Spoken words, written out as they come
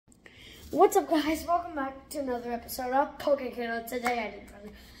What's up, guys? Welcome back to another episode of Pokekiddo. Today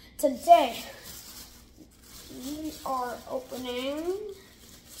we are opening.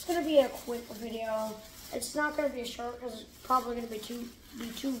 It's gonna be a quick video. It's not gonna be short because it's probably gonna be too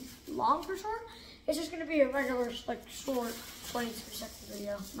long for short. It's just gonna be a regular, like, short 22-second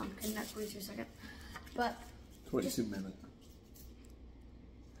video. No, I'm kidding, not 22 seconds, but 22 minutes.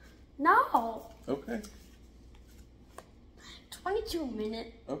 No. Okay. 22 minutes.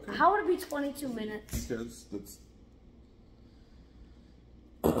 Okay. How would it be 22 minutes? Because that's.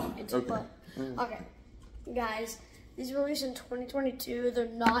 It's Okay. Okay, guys, these were released in 2022. They're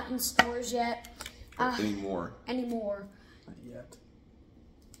not in stores yet. Anymore. Not yet.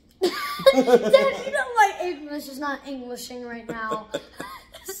 Dad, you know, like, English is not Englishing right now.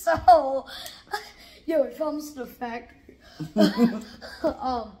 So, yo, it comes to the factory. We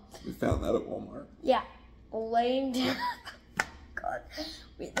found that at Walmart. Yeah, laying down. God,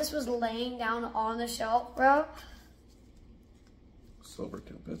 this was laying down on the shelf, bro. Silver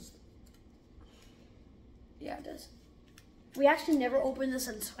Tempest. Yeah, it is. We actually never opened this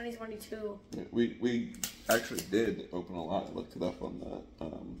in 2022. Yeah, we actually did open a lot. I looked it up on the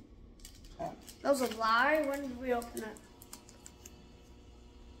app. That was a lie. When did we open it?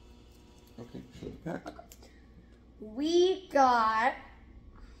 Okay, show the pack. Okay. We got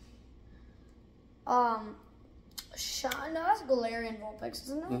no, that's Galarian Vulpix,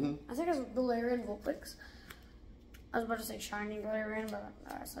 isn't it? Mm-hmm. I think it's Galarian Vulpix. I was about to say shiny Galarian, but no,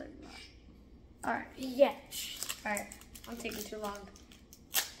 that's not even that. Alright, yeah. Alright, I'm taking too long.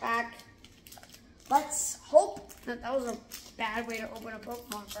 Back. Let's hope that was a bad way to open a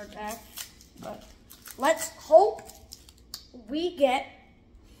Pokemon card pack. But let's hope we get,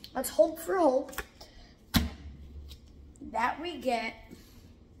 let's hope for hope that we get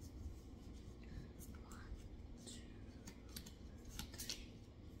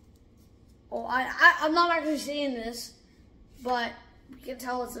I'm not actually seeing this, but we can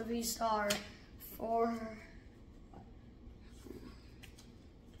tell it's a V-Star for,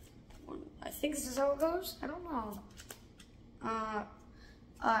 I think this is how it goes. I don't know.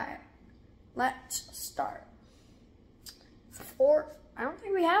 Alright, let's start. I don't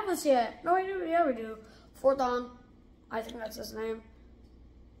think we have this yet. No, we do. Yeah, we do. Forthon. I think that's his name.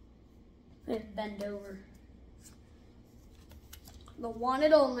 Let's bend over. The one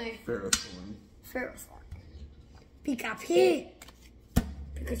and only. Ferrothorn. Pikachu.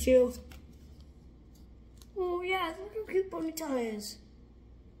 Pikachu. Oh yeah, look how cute Ponyta is.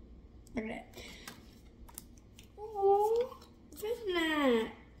 Look at that. Oh,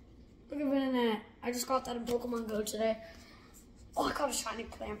 Venonat. Look at Venonat. I just got that in Pokemon Go today. Oh, I got a shiny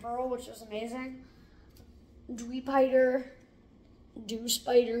Clamperl, which was amazing. Dewpider.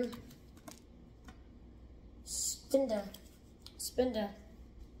 Dewspider. Spinda.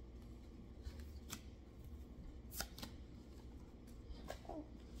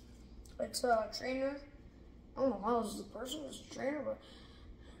 It's a trainer. I don't know how this is a person, it's a trainer, but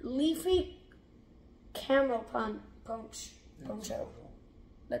Leafy Camo Poncho.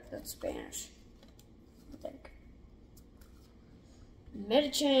 That's Spanish, I think.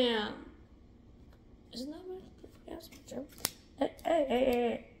 Medicham. Isn't that Medicham? Yeah, it's Medicham.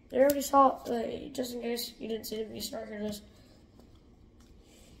 Hey. They already saw it, just in case you didn't see the V-Star here. This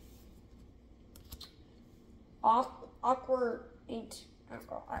awkward ain't. I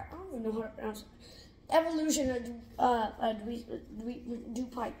don't even know how to pronounce it. Evolution of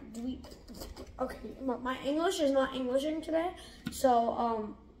Dewpipe. Okay, my English is not Englishing today,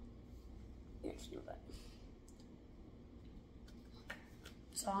 so yeah, just know that.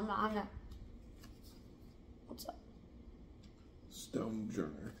 So I'm not. What's up?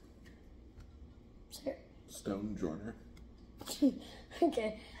 Stonejourner. Say it. Stonejourner.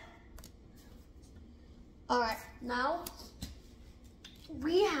 Okay. Alright, now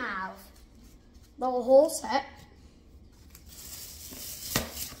we have the whole set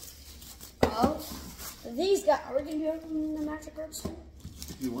of these guys. Are we going to be opening the Magic cards too?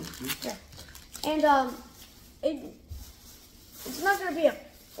 If you want to. Yeah. And it's not going to be a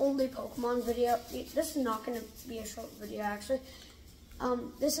only Pokemon video. This is not going to be a short video, actually.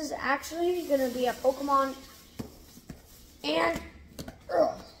 This is actually going to be a Pokemon and I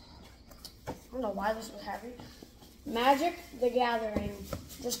don't know why this was heavy. Magic the Gathering.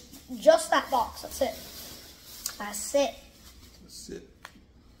 Just that box. That's it.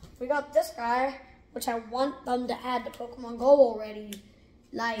 We got this guy, which I want them to add to Pokemon Go already.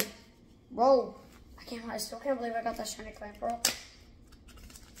 Like, bro, I still can't believe I got that shiny Clamperl.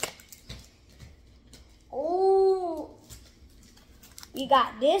 Oh, we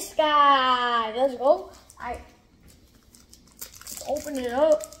got this guy. Let's go. Let's open it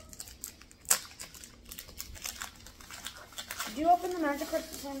up. Did you open the magic cards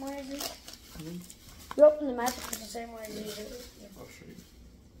the same way as you? You open the magic cards the same way as you do. Yeah. I'll show you.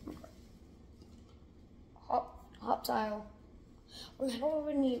 Okay. Hot tile. Remember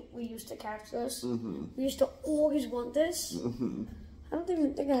when we used to catch this? Mm-hmm. We used to always want this. Mm-hmm. I don't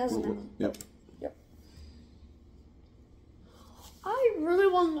even think it has a name. Yep. Yep. I really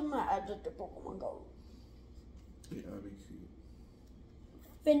want them to add it to Pokemon Go. Yeah, that'd be cute.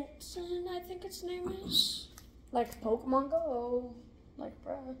 Vincent, I think its name is. Like Pokemon Go. Like,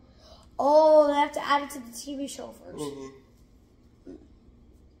 bruh. Oh, they have to add it to the TV show first.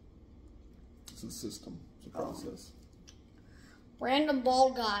 It's a system. It's a process. Random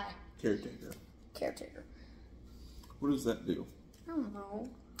bald guy. Caretaker. Caretaker. What does that do? I don't know.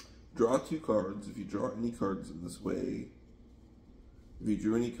 Draw 2 cards. If you draw any cards in this way, if you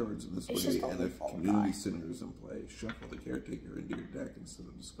drew any cards in this It's way, just a and if bald community guy. center is in play, shuffle the caretaker into your deck instead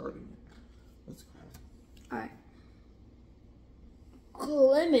of discarding it. That's cool. Alright.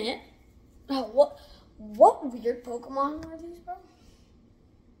 Limit. Oh, what weird Pokemon are these, bro?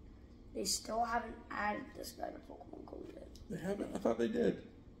 They still haven't added this guy to Pokemon Go yet. They haven't? I thought they did.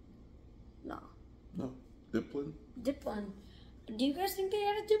 No. No. Diplin? Diplin. Do you guys think they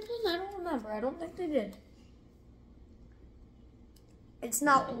added Diplin? I don't remember. I don't think they did. It's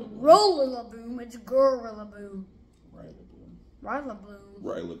not Rillaboom, it's Gorillaboom. Rillaboom. Rillaboom.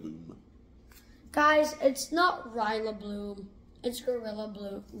 Rillaboom. Guys, it's not Rillaboom. It's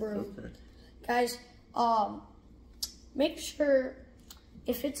Gorillaboom. Okay. Guys, make sure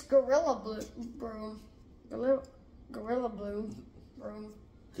if it's Gorilla Bloom, Gorilla Bloom, Gorilla.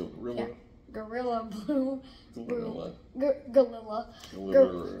 yeah, Gorilla Bloom, Gorilla. Gorilla,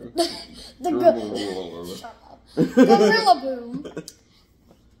 Gorilla. Shut up, Gorilla Boom.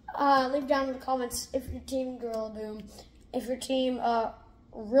 Leave down in the comments if your team Gorilla Boom, if your team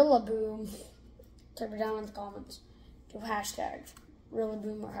Rillaboom. Type it down in the comments. Do hashtag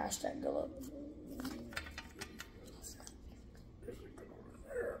Rillaboom or hashtag Gorilla Boom.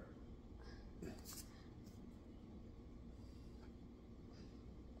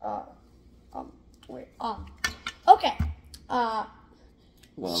 Okay.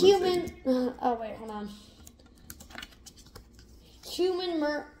 Human. Oh wait, hold on. Human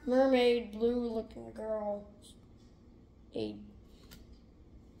mermaid, blue-looking girl. A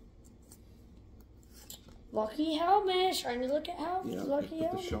lucky helmet. Shiny looking helmet. Yeah, Lucky put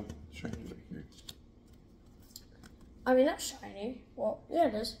helmet. the shiny right here. I mean, that's shiny. Well, yeah,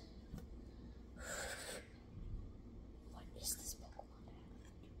 it is. What is this Pokemon?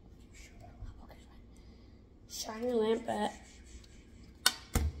 Okay, fine. Shiny Lampet.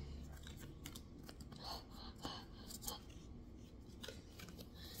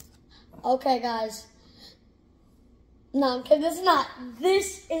 Okay, guys. No, I'm kidding. This is not.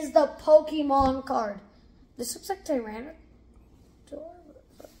 This is the Pokemon card. This looks like Tyranitar,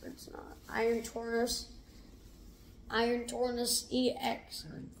 but it's not. Iron Tornus EX.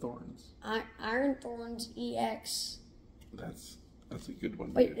 Iron Thorns. Iron Thorns EX. That's a good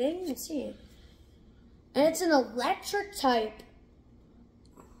one. Wait, dude. they didn't even see it. And it's an electric type.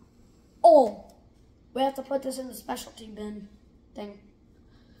 Oh, we have to put this in the specialty bin thing.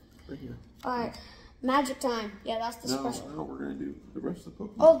 Right here. Alright, magic time. Yeah, that's the special. No, we're gonna do the rest of the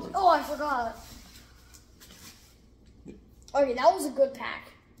Pokemon. Oh, I forgot. Yeah. Okay, that was a good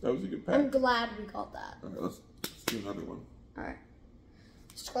pack. That was a good pack. I'm glad we got that. Alright, let's do another one. Alright.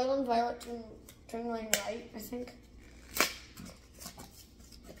 Scarlet Violet Twinkling Light, I think.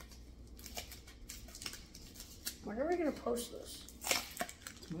 When are we gonna post this?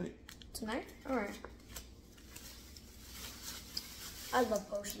 Tonight. Tonight? Alright. I love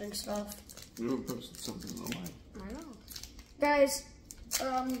posting stuff. We haven't posted something in a while. I know. Guys,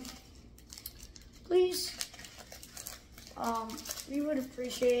 please, we would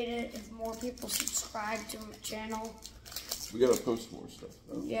appreciate it if more people subscribe to the channel. We gotta post more stuff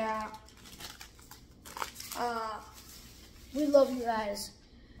though. Yeah. We love you guys.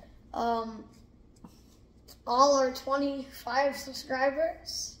 All our 25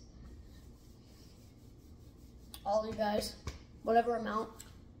 subscribers. All you guys. Whatever amount.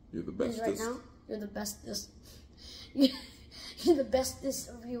 You're the is bestest. right now. You're the bestest. You're the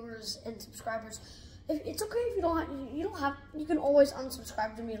bestest viewers and subscribers. It's okay if you don't have. You can always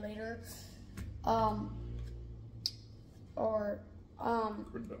unsubscribe to me later. Or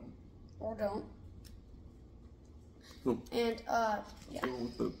don't. Cool. And yeah. Go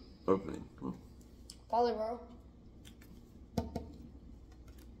with the opening. Cool. Poliwhirl.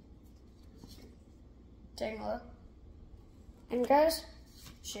 Tangela. And guys,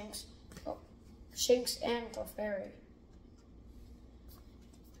 Shinx and Clefairy.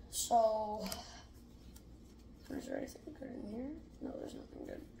 So Is there anything good in here? No, there's nothing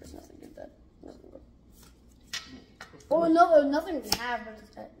good. There's nothing good. Nothing good. Oh no, there's nothing we have, but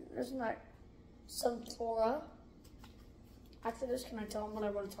there's not some flora. After this, can I tell him what I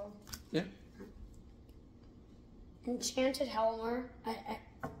want to tell him? Yeah. Enchanted Helmer.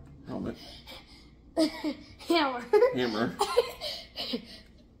 Helmet. Hammer. Hammer.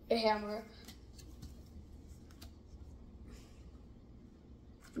 Hammer.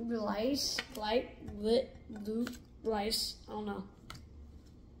 Lice. Light. Lit. Loot. Lice. I don't know.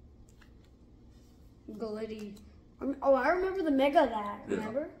 Glitty. Oh, I remember the Mega that.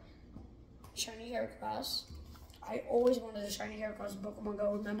 Remember? Shiny Heracross. I always wanted a shiny Heracross in Pokemon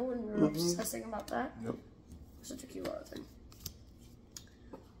Go. Remember when we were obsessing about that? Yep. Such a cute little thing.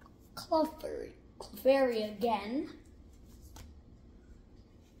 Clefairy again.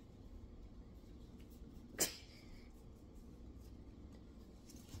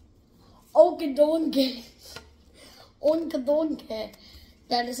 Onkadonke. Onkadonke.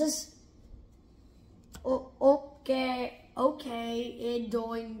 That is this. Okay,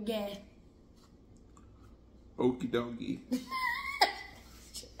 Edonge. Okie dokie.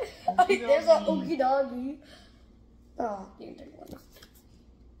 There's an okie doggy. Oh, you can take one.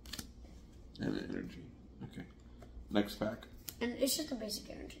 And energy. Okay. Next pack. And it's just a basic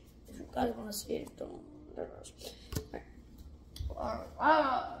energy. If you guys want to see it, don't. There it is. Alright.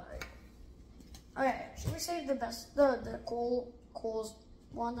 Okay, should we say the best, the coolest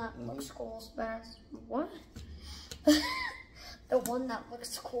one that looks coolest fast? What? The one that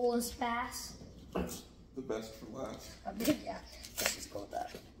looks coolest fast? The best for last. Yeah, let's just go with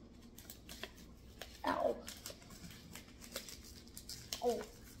that. Ow. Oh.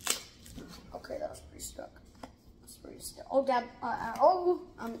 Okay, that was pretty stuck. That's pretty stuck. Oh, Dad. Oh,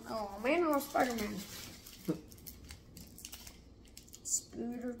 man, I'm a Spider-Man.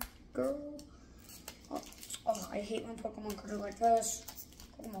 Spooder girl. Oh, I hate when Pokemon cards are like this.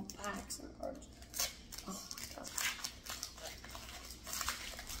 Pokemon packs and cards. Oh, my God.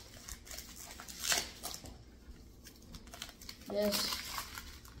 This.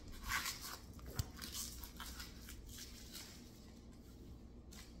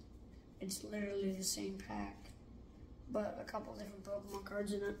 It's literally the same pack, but a couple different Pokemon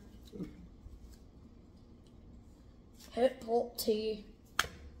cards in it. Hit Bolt T.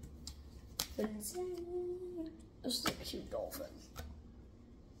 This is a cute dolphin.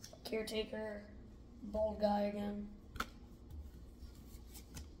 Caretaker. Bald guy again.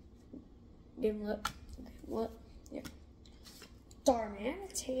 Gimlet. Gimlet. Yeah.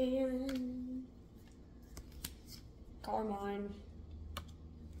 Darmanitan. Carmine.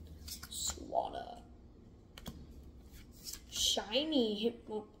 Swada. Shiny.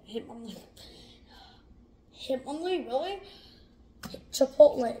 Hitmonlee, really?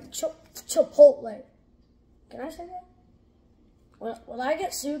 Chipotle. Chipotle. Can I say that? Will I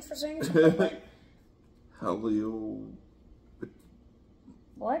get sued for saying Chipotle? Helio.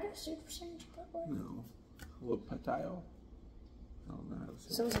 Will I get sued for saying Chipotle? No. Helopatile. I don't know how to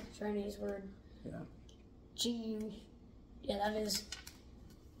say Sounds like a Chinese word. Yeah. G. Yeah, that is.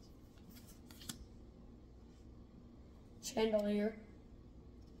 Chandelier.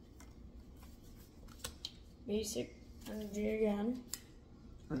 Basic energy again.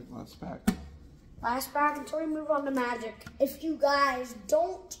 Alright, last pack. Last pack until we move on to magic. If you guys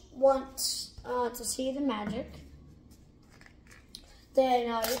don't want to see the magic, then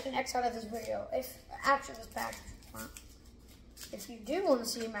you can X out of this video. If after this pack, if you do want to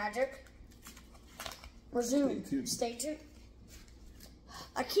see magic, resume. Stay tuned.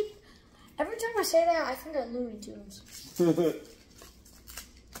 Every time I say that, I think of Looney Tunes.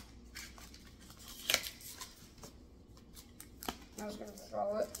 I was gonna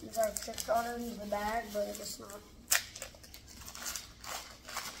throw it because I just got it into the bag, but it's not.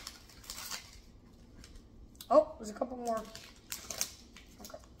 Oh, there's a couple more.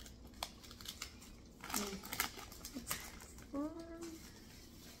 Okay.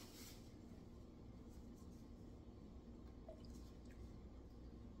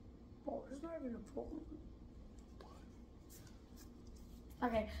 Oh, there's not even a problem.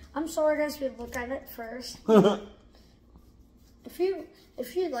 Okay, I'm sorry guys, we look at it first.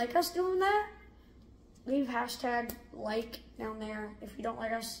 If you like us doing that, leave hashtag like down there. If you don't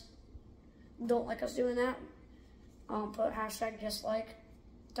like us doing that, put hashtag dislike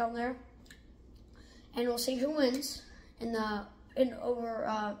down there, and we'll see who wins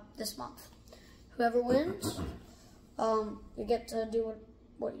over this month. Whoever wins, you get to do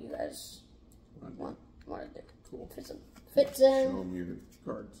what you guys want to do. Cool. Fits in. Show them your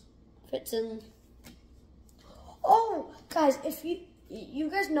cards. Fits in. Oh, guys, if You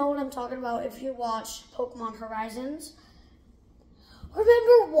guys know what I'm talking about if you watch Pokemon Horizons.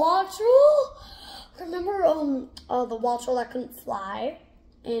 Remember Wattrel? Remember the Wattrel that couldn't fly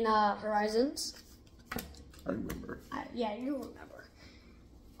in Horizons? I remember. Yeah, you remember.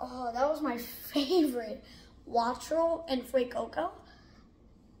 Oh, that was my favorite. Wattrel and Fuecoco.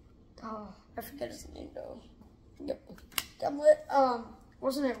 Oh, I forget his name though. Yep.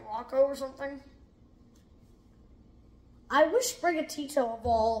 Wasn't it Rocco or something? I wish Sprigatito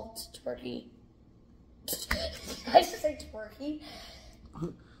evolved Twerky. I used to say Twerky.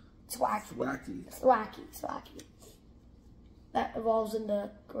 Thwacky. Thwacky. That evolves into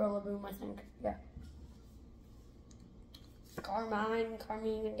Gorilla Boom, I think. Yeah. Carmine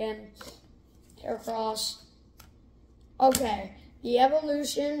again. Heracross. Okay. The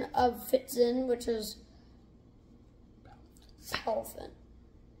evolution of Fitzin, which is Palfin.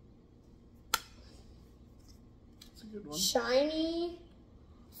 That's a good one. Shiny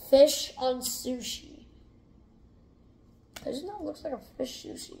fish on sushi. Doesn't that look like a fish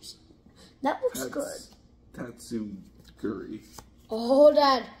sushi? That looks good. Tatsuguri. Oh,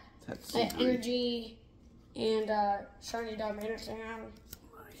 Dad. Tatsuguri. Energy and shiny Dominator.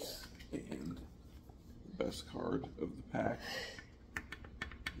 Nice. And the best card of the pack.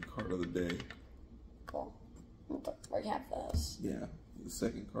 The card of the day. Cool. We have this. Yeah, the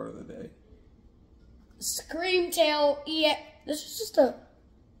second card of the day. Screamtail EX. This is just a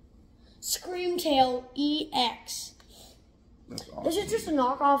Screamtail EX. That's awesome. This is just a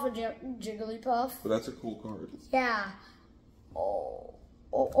knockoff of Jigglypuff. But that's a cool card. Yeah. Oh,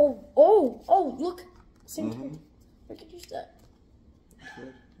 look. Same card. We could use that.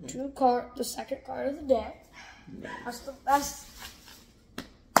 Good. Yeah. The second card of the day. Nice. That's the best.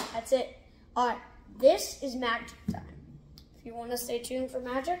 That's it. Alright, this is magic time. If you want to stay tuned for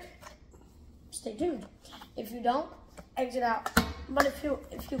magic, stay tuned. If you don't, exit out. But if you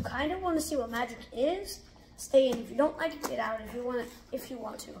kind of want to see what magic is, stay in. If you don't like it, get out. If you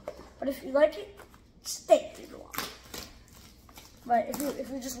want to. But if you like it, stay if you want. But if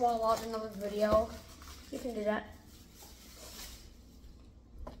you just want to watch another video, you can do that.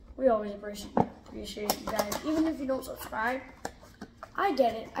 We always appreciate you guys. Even if you don't subscribe, I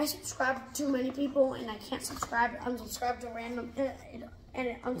get it. I subscribe to too many people, and I can't unsubscribe to random, and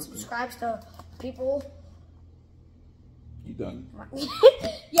it unsubscribes to people. You done?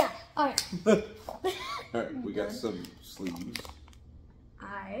 Yeah. All right. Alright, we got some sleeves.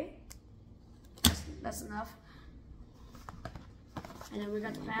 That's enough. And then we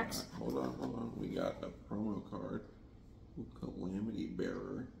got the packs. Hold on. We got a promo card. Calamity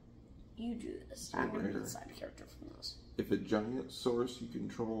Bearer. You do this. I'm going to be the side character from this. If a giant source you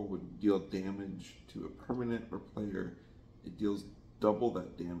control would deal damage to a permanent or player, it deals double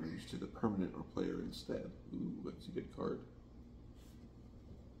that damage to the permanent or player instead. Ooh, that's a good card.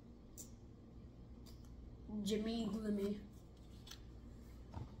 Jimmy Glimmy.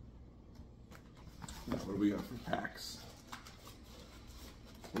 Now, what do we got for packs?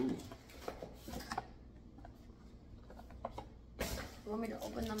 Ooh. You want me to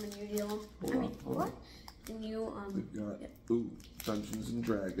open them and you deal them? Hold on. And you, We've got, Dungeons and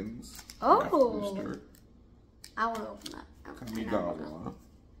Dragons. Oh! Booster, I want to open that. Kamigawa.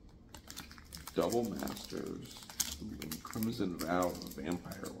 Double Masters. And Crimson Vow, the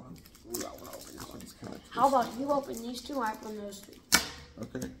vampire one. Ooh, I want to open that one. This kind of How about you open these two, I open those two.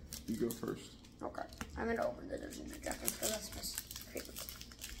 Okay, you go first. Okay. I'm going to open the Dungeons and Dragons because that's my favorite.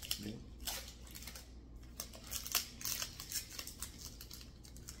 Yeah.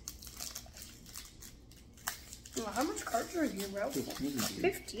 Well, how much cards are you, bro? 15.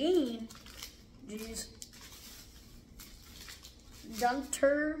 15? Jeez.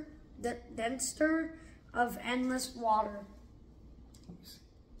 Dunster of Endless Water.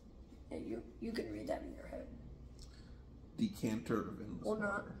 Yeah, you can read that in your head. Decanter of Endless Or not.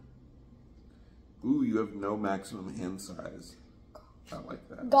 Water. Ooh, you have no maximum hand size. I like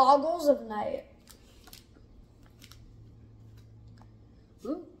that. Goggles of Night.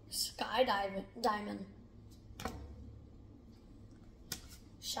 Ooh, Diamond.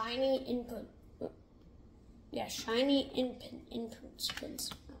 Shiny Input. Yeah, Shiny Input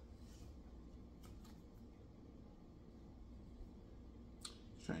Spins.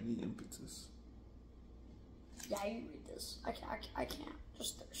 Shiny Impetus. Yeah, you read this. I can't.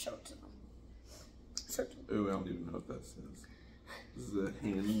 Just show it to them. Show it to them. Ooh, I don't even know what that says. This is a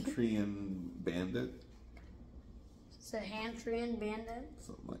Handtrian Bandit. It's a Handtrian Bandit.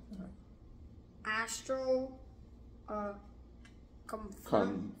 Something like that. Astral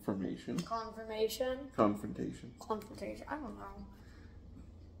Confirmation. Confirmation. Confrontation. Confrontation. I don't know.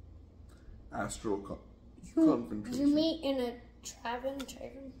 Astral You Confrontation. meet in a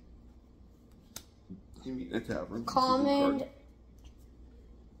Traven. You mean a tavern? Command.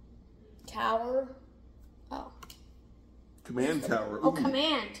 Tower. Oh. Command tower. Ooh, Oh,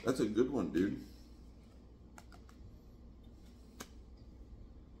 command. That's a good one, dude.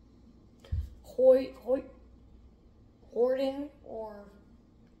 Hoarding or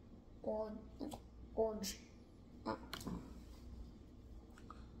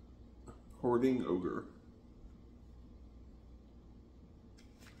Hoarding ogre.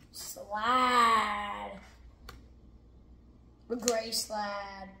 Slad. Gray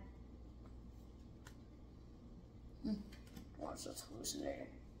slad. What's this hallucinating?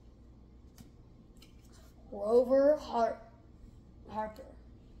 Rover Harper.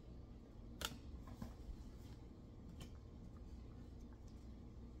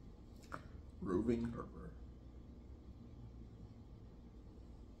 Roving Harper.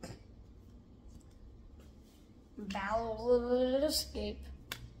 Battle escape.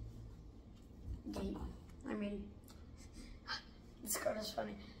 I mean, this card is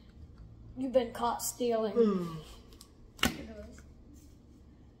funny. You've been caught stealing. Look at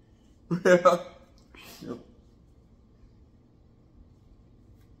this. Yeah. Yep.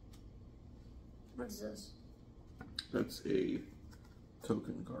 What's this? That's a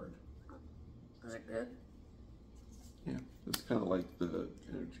token card. Is it good? Yeah, it's kind of like the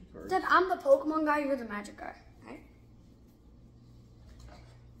energy card. Dad, I'm the Pokemon guy, you're the Magic guy, right?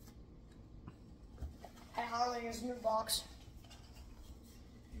 Hey, Harley, here's a new box.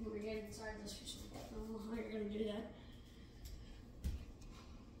 You want to get inside this or something? I don't know how you're going to do that.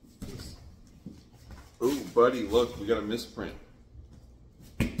 Oh, buddy, look, we got a misprint.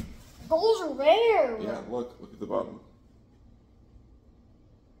 Those are rare! Yeah, look at the bottom.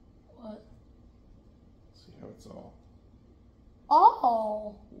 What? See how it's all.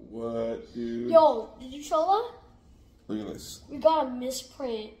 Oh! What, dude? Yo, did you show that? Look at this. We got a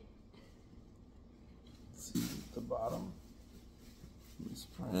misprint. Let's see the bottom.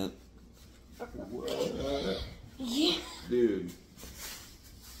 Misprint. What? Yeah. Dude.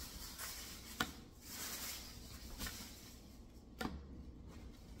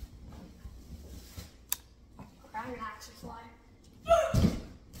 I'm actually fly.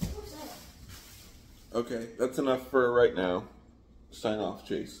 What's that? Okay, that's enough for right now. Sign off,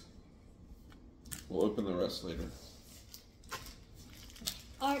 Chase. We'll open the rest later.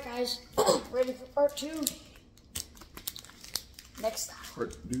 Alright, guys. Ready for part 2? Next time.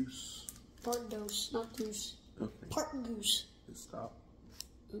 Part deuce. Part dose, not deuce. Okay. Part goose. Stop.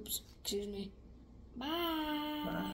 Oops, excuse me. Bye. Bye.